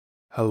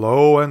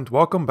Hello and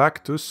welcome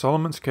back to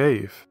Solomon's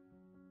Cave.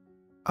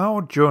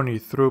 Our journey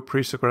through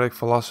presocratic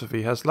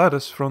philosophy has led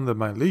us from the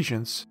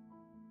Milesians,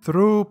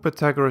 through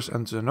Pythagoras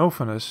and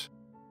Xenophonus,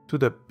 to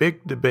the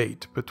big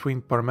debate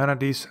between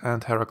Parmenides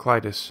and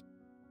Heraclitus,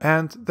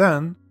 and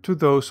then to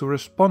those who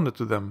responded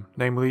to them,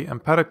 namely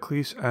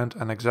Empedocles and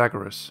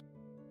Anaxagoras.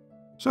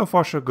 So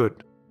far so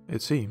good,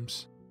 it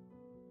seems.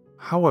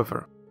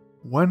 However,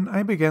 when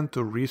I began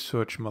to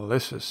research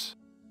Melissus,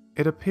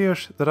 it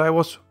appears that I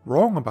was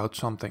wrong about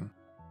something.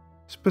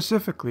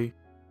 Specifically,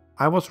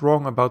 I was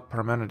wrong about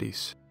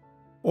Parmenides,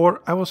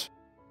 or I was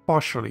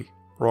partially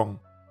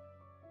wrong.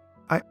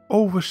 I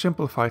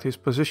oversimplified his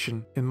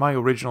position in my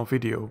original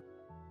video,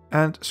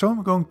 and so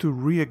I'm going to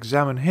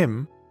re-examine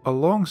him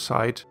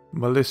alongside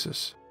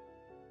Melissus.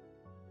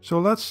 So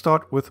let's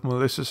start with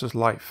Melissus'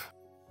 life.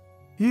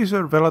 He is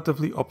a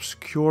relatively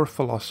obscure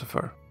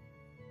philosopher.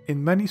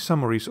 In many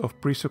summaries of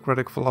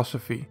presocratic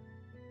philosophy,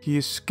 he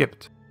is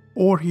skipped,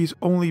 or he is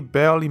only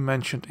barely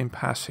mentioned in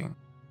passing.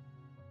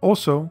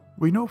 Also,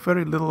 we know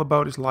very little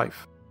about his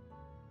life.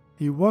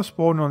 He was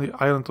born on the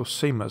island of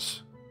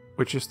Samos,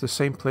 which is the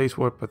same place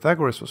where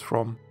Pythagoras was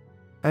from,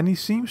 and he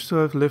seems to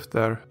have lived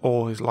there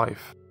all his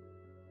life.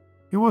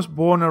 He was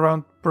born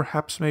around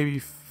perhaps maybe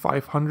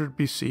 500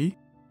 BC,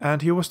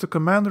 and he was the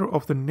commander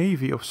of the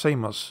navy of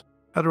Samos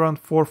at around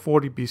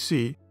 440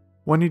 BC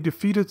when he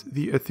defeated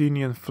the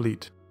Athenian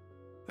fleet.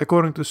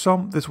 According to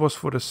some, this was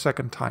for the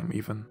second time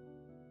even.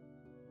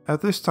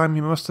 At this time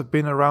he must have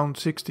been around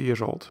 60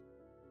 years old.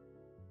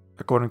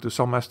 According to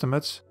some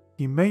estimates,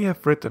 he may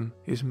have written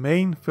his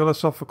main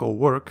philosophical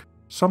work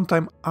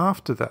sometime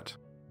after that,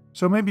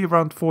 so maybe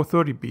around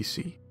 430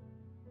 BC.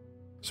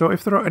 So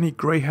if there are any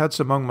grey heads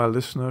among my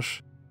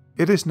listeners,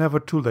 it is never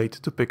too late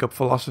to pick up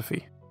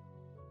philosophy.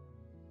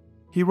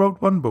 He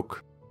wrote one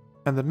book,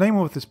 and the name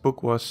of this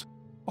book was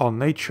On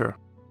Nature,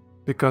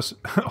 because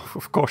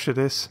of course it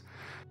is.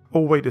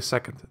 Oh wait a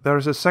second, there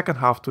is a second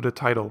half to the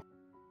title.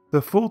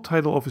 The full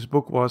title of his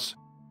book was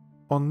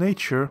On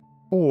Nature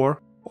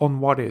or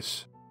On What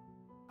Is.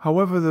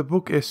 However, the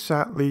book is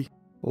sadly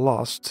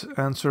lost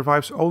and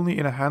survives only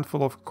in a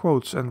handful of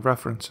quotes and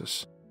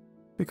references,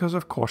 because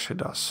of course it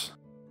does.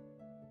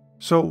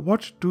 So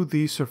what do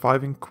these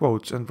surviving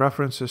quotes and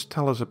references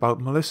tell us about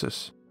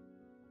Melissus?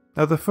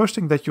 Now the first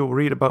thing that you'll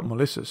read about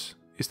Melissus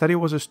is that he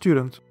was a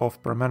student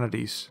of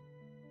Parmenides.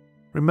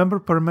 Remember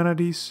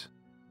Parmenides?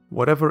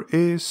 Whatever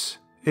is,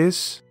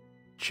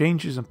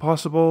 change is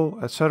impossible,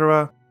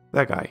 etc.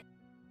 That guy.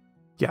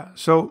 Yeah,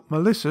 so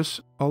Melissus,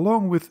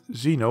 along with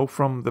Zeno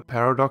from the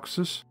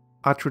Paradoxes,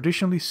 are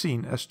traditionally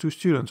seen as two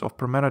students of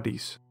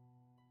Parmenides,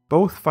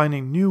 both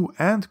finding new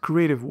and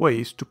creative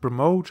ways to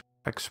promote,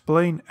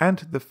 explain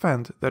and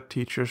defend their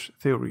teachers'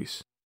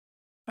 theories.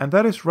 And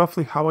that is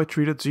roughly how I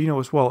treated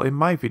Zeno as well in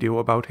my video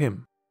about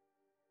him.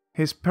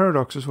 His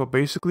paradoxes were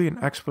basically an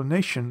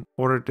explanation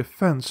or a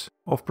defense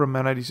of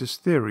Parmenides'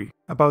 theory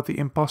about the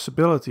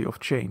impossibility of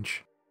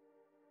change.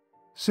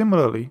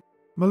 Similarly,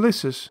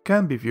 Melissus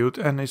can be viewed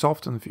and is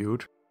often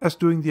viewed as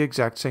doing the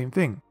exact same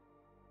thing.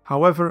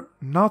 However,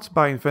 not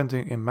by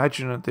inventing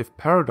imaginative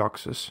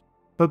paradoxes,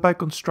 but by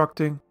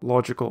constructing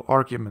logical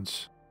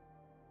arguments.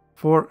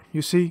 For,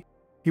 you see,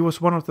 he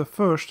was one of the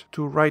first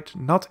to write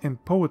not in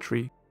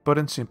poetry, but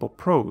in simple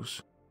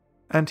prose,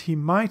 and he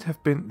might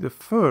have been the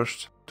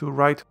first to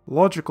write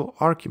logical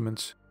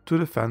arguments to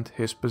defend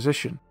his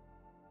position.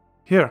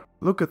 Here,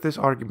 look at this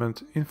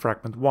argument in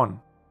fragment 1.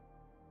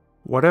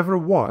 Whatever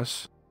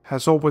was,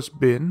 has always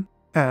been,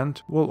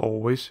 and will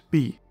always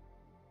be.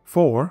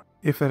 For,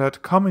 if it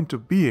had come into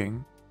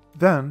being,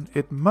 then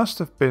it must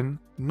have been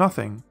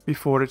nothing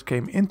before it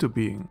came into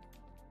being.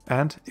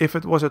 And if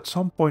it was at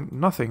some point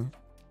nothing,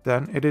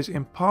 then it is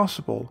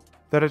impossible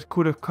that it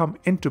could have come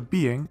into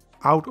being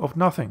out of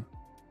nothing.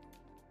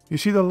 You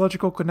see the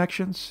logical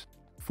connections?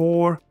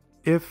 For,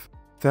 if,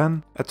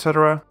 then,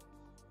 etc.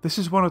 This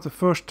is one of the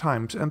first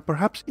times, and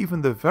perhaps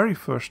even the very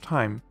first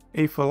time,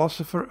 a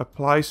philosopher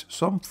applies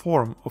some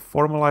form of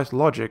formalized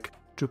logic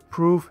to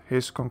prove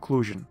his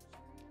conclusion.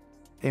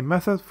 A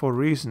method for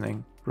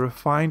reasoning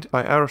refined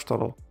by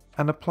Aristotle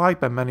and applied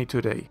by many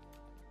today.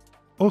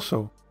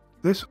 Also,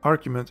 this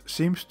argument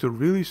seems to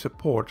really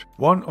support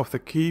one of the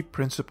key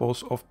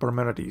principles of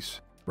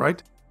Parmenides,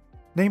 right?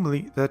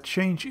 Namely, that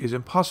change is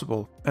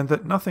impossible and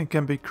that nothing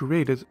can be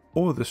created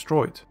or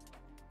destroyed.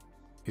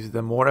 Is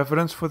there more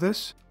evidence for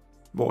this?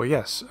 Well,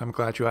 yes, I'm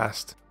glad you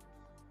asked.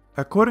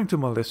 According to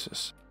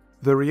Melissus,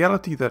 the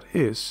reality that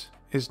is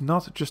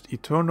not just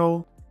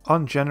eternal,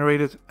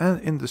 ungenerated and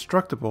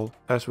indestructible,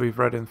 as we've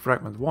read in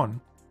fragment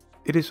 1,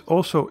 it is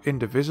also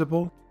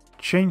indivisible,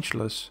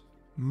 changeless,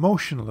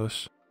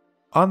 motionless,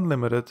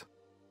 unlimited,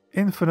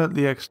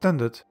 infinitely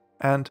extended,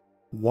 and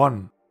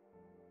one.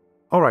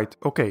 Alright,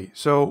 okay,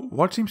 so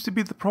what seems to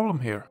be the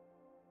problem here?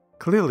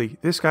 Clearly,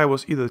 this guy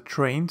was either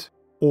trained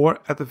or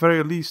at the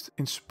very least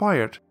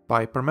inspired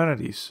by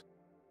Parmenides,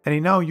 and he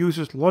now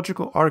uses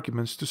logical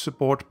arguments to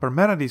support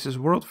Parmenides'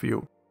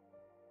 worldview.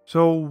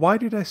 So why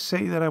did I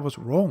say that I was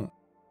wrong?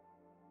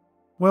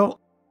 Well,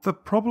 the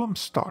problem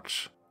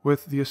starts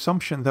with the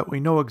assumption that we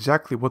know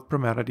exactly what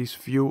Parmenides'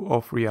 view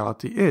of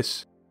reality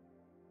is.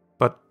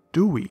 But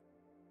do we?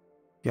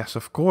 Yes,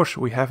 of course,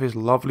 we have his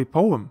lovely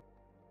poem,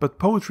 but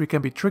poetry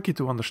can be tricky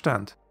to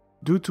understand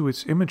due to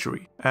its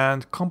imagery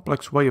and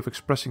complex way of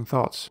expressing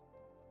thoughts.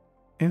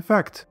 In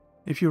fact,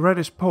 if you read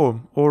his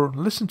poem or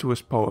listen to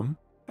his poem,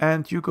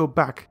 and you go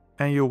back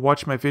and you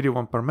watch my video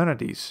on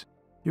Parmenides,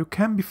 you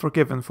can be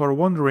forgiven for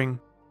wondering,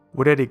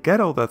 where did he get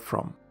all that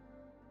from?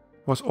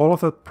 Was all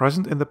of that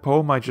present in the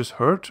poem I just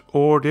heard,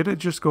 or did it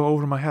just go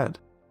over my head?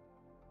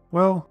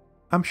 Well,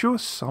 I'm sure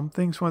some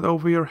things went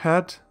over your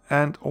head,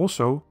 and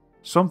also,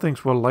 some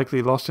things were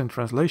likely lost in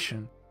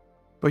translation.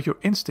 But your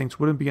instincts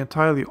wouldn't be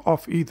entirely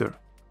off either,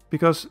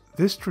 because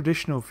this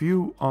traditional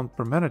view on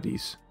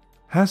Parmenides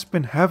has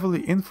been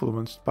heavily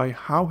influenced by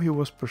how he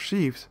was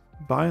perceived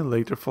by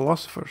later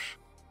philosophers,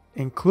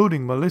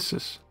 including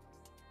Melissus.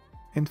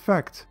 In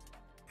fact,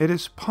 it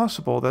is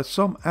possible that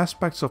some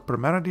aspects of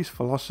Parmenides'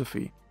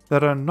 philosophy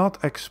that are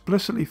not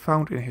explicitly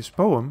found in his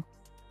poem,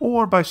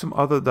 or by some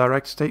other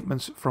direct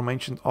statements from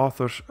ancient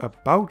authors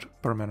about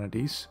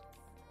Parmenides,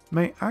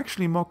 may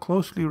actually more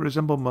closely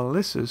resemble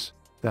Melissus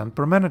than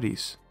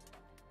Parmenides.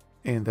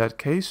 In that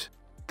case,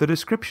 the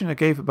description I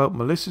gave about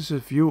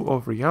Melissus' view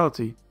of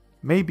reality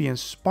may be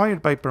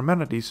inspired by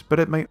Parmenides, but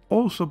it may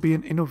also be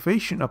an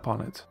innovation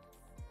upon it.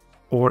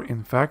 Or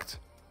in fact,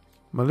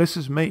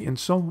 Melissus may in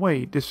some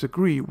way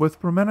disagree with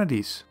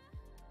Parmenides.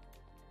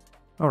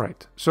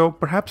 Alright, so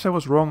perhaps I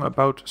was wrong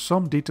about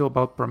some detail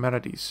about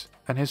Parmenides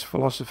and his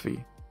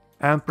philosophy,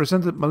 and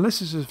presented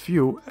Melissus'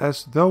 view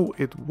as though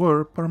it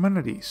were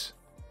Parmenides.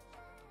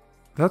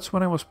 That's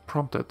when I was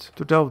prompted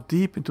to delve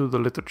deep into the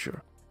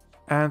literature,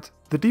 and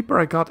the deeper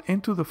I got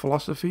into the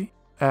philosophy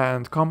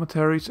and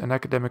commentaries and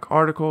academic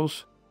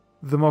articles,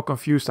 the more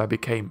confused I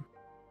became.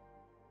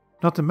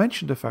 Not to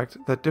mention the fact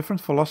that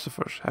different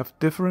philosophers have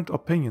different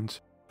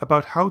opinions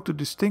about how to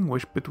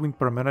distinguish between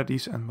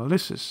Parmenides and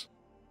Melissus,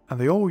 and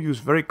they all use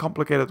very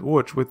complicated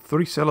words with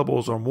 3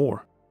 syllables or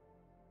more.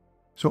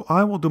 So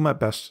I will do my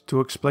best to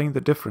explain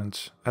the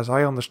difference as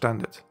I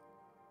understand it.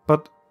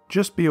 But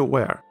just be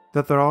aware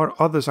that there are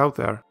others out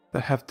there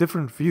that have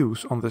different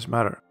views on this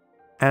matter,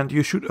 and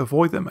you should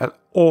avoid them at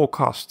all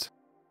costs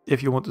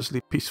if you want to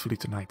sleep peacefully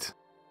tonight.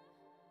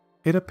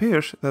 It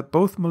appears that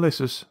both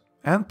Melissus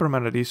and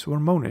Parmenides were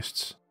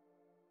monists.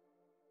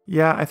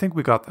 Yeah, I think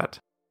we got that.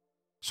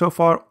 So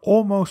far,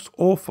 almost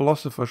all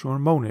philosophers were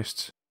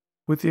monists,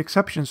 with the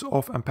exceptions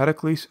of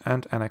Empedocles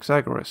and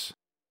Anaxagoras,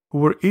 who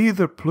were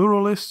either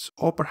pluralists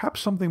or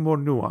perhaps something more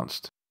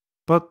nuanced.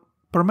 But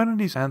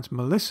Parmenides and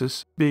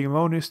Melissus being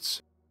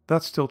monists,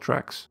 that still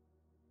tracks.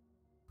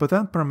 But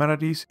then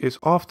Parmenides is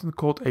often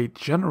called a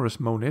generous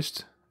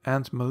monist,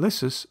 and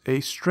Melissus a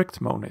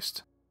strict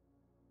monist.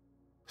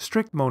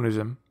 Strict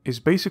monism is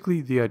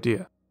basically the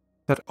idea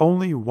that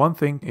only one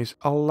thing is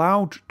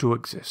allowed to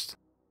exist,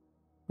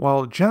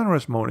 while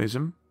generous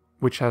monism,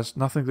 which has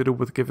nothing to do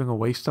with giving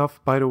away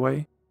stuff, by the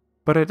way,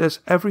 but it has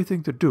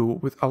everything to do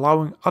with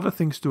allowing other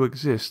things to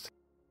exist,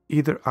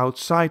 either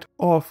outside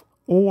of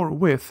or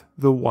with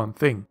the one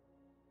thing.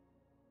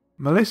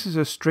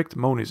 Melissus' strict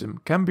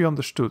monism can be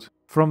understood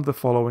from the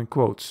following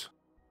quotes.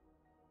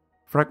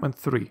 Fragment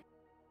 3.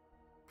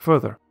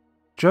 Further,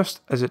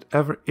 just as it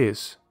ever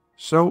is,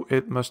 so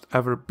it must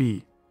ever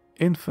be,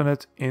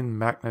 infinite in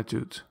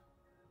magnitude.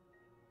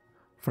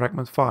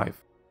 Fragment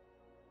 5.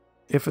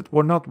 If it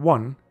were not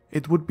one,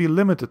 it would be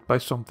limited by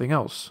something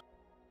else.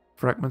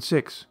 Fragment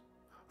 6.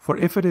 For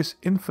if it is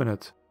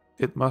infinite,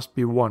 it must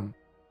be one.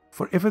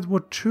 For if it were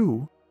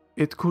two,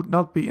 it could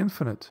not be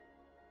infinite.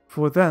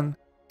 For then,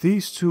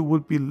 these two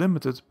would be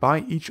limited by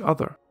each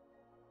other.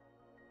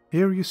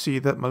 Here you see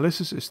that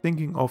Melissus is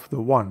thinking of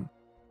the one,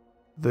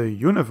 the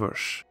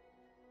universe,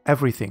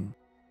 everything,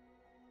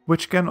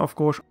 which can of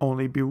course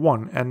only be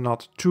one and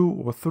not 2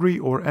 or 3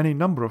 or any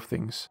number of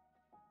things.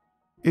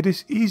 It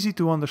is easy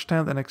to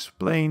understand and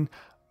explain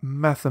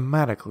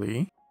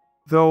mathematically,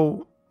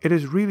 though it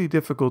is really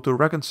difficult to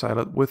reconcile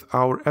it with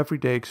our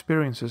everyday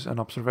experiences and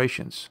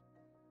observations.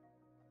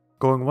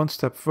 Going one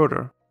step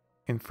further,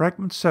 in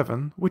fragment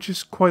 7, which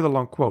is quite a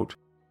long quote,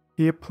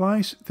 he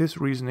applies this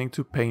reasoning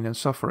to pain and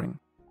suffering.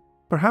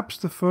 Perhaps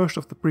the first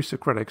of the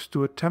presocratics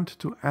to attempt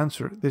to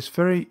answer this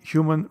very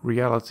human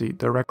reality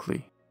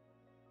directly.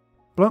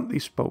 Bluntly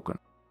spoken,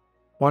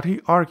 what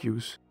he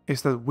argues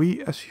is that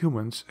we as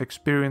humans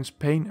experience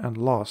pain and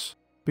loss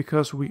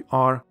because we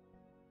are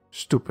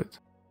stupid.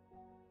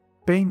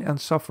 Pain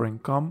and suffering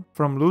come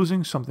from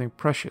losing something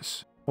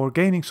precious or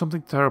gaining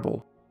something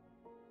terrible.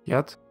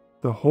 Yet,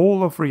 the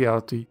whole of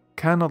reality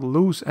cannot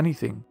lose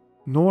anything,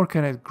 nor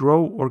can it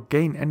grow or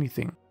gain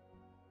anything.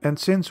 And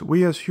since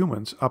we as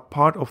humans are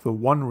part of the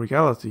one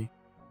reality,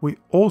 we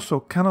also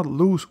cannot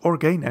lose or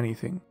gain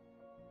anything.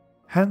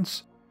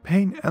 Hence,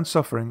 pain and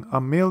suffering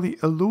are merely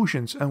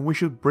illusions and we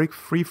should break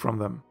free from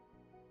them.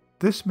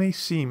 This may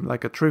seem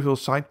like a trivial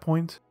side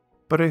point,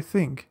 but I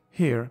think,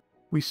 here,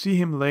 we see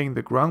him laying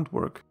the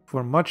groundwork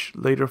for much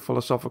later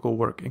philosophical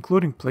work,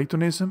 including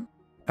Platonism,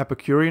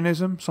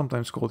 Epicureanism,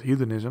 sometimes called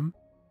hedonism,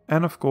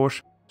 and of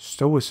course,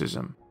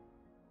 Stoicism.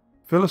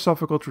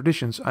 philosophical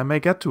traditions I may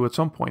get to at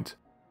some point,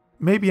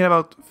 maybe in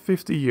about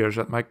 50 years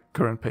at my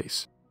current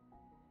pace.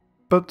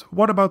 But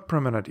what about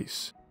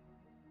Parmenides?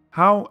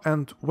 How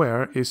and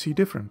where is he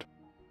different?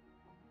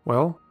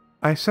 Well,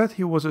 I said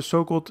he was a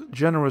so-called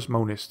generous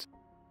monist,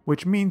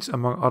 which means,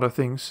 among other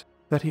things,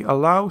 that he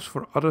allows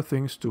for other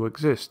things to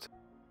exist,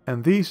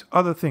 and these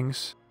other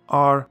things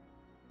are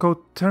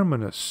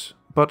coterminous,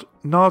 but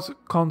not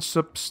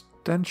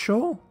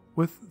consubstantial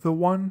with the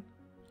one?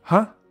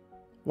 Huh?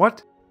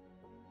 What?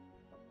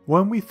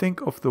 When we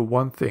think of the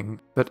one thing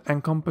that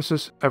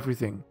encompasses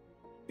everything,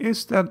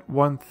 is that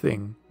one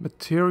thing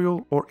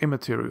material or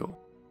immaterial?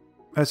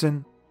 As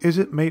in, is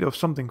it made of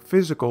something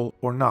physical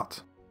or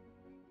not?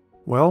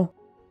 Well,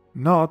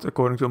 not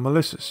according to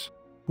Melissus,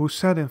 who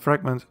said in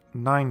fragment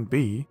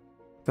 9b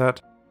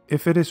that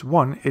if it is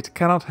one, it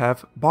cannot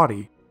have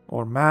body,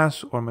 or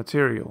mass, or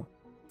material.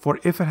 For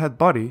if it had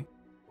body,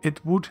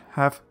 it would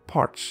have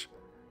parts,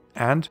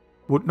 and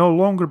would no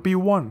longer be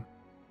one.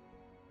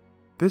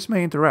 This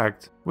may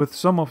interact with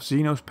some of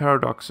Zeno's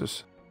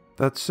paradoxes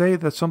that say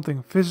that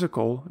something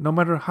physical, no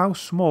matter how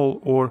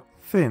small or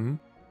thin,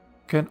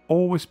 can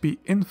always be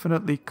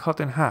infinitely cut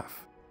in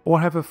half,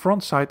 or have a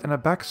front side and a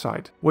back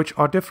side, which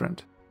are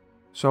different.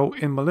 So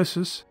in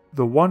Melissus,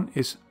 the one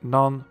is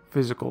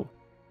non-physical.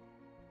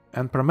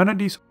 And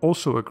Parmenides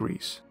also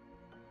agrees.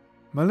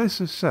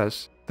 Melissus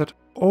says that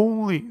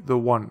only the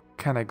one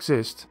can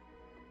exist.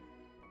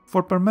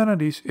 For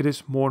Parmenides it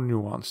is more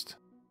nuanced.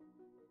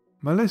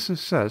 Melissus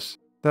says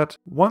that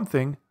one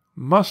thing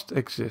must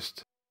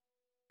exist,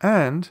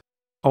 and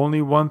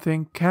only one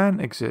thing can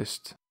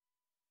exist.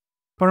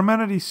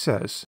 Parmenides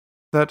says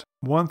that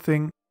one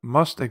thing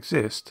must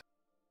exist,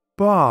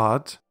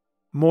 but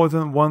more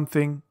than one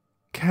thing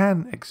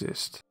can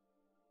exist.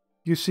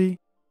 You see,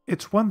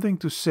 it's one thing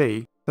to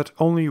say that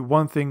only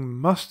one thing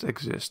must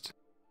exist.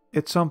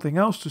 It's something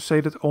else to say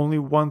that only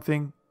one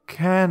thing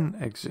can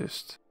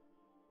exist.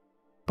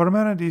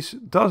 Parmenides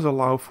does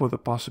allow for the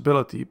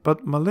possibility,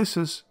 but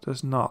Melissus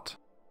does not.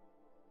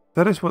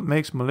 That is what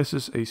makes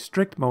Melissus a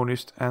strict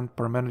monist and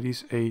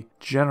Parmenides a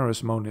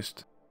generous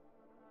monist.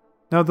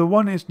 Now the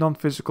one is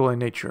non-physical in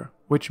nature,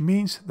 which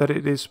means that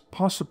it is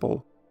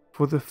possible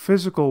for the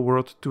physical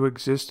world to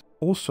exist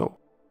also,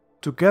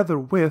 together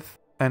with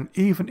and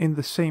even in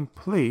the same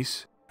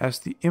place as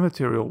the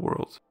immaterial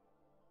world,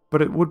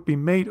 but it would be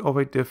made of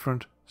a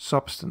different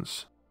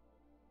substance.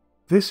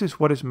 This is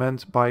what is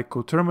meant by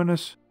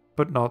coterminous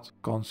but not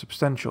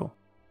consubstantial.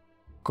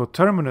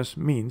 Coterminous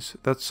means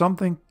that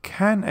something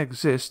can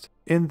exist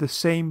in the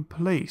same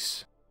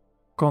place.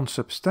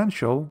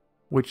 Consubstantial,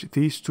 which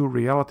these two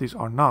realities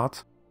are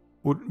not,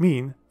 would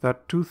mean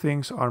that two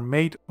things are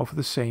made of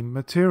the same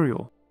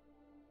material.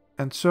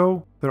 And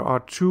so there are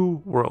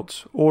two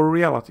worlds or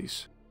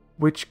realities,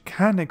 which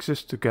can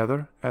exist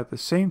together at the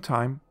same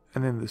time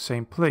and in the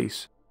same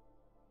place.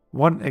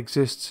 One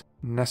exists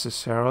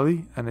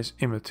necessarily and is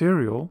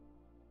immaterial,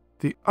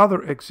 the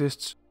other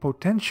exists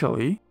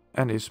potentially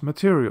and is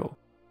material,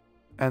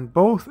 and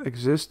both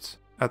exist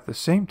at the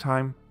same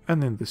time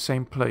and in the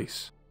same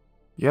place,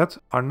 yet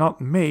are not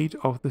made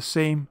of the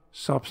same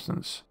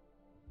substance.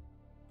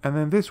 And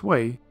in this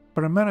way,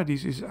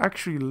 Parmenides is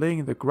actually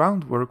laying the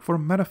groundwork for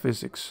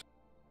metaphysics,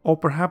 or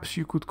perhaps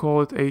you could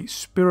call it a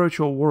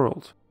spiritual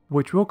world,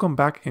 which will come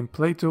back in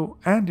Plato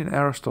and in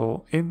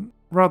Aristotle in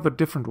rather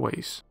different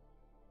ways.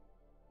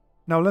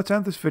 Now let's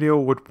end this video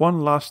with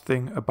one last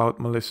thing about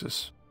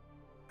Melissus.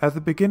 At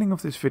the beginning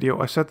of this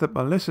video I said that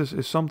Melissus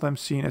is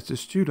sometimes seen as the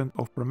student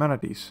of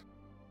Parmenides.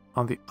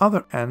 On the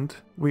other end,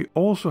 we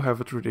also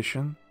have a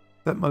tradition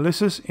that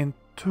Melissus in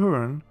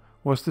turn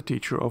was the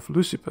teacher of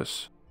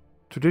Leucippus,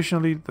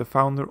 traditionally the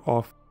founder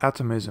of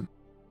atomism.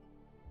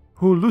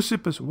 Who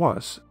Leucippus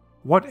was,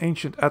 what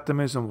ancient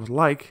atomism was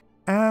like,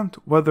 and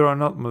whether or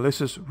not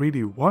Melissus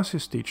really was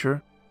his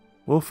teacher,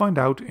 we'll find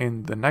out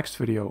in the next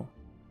video.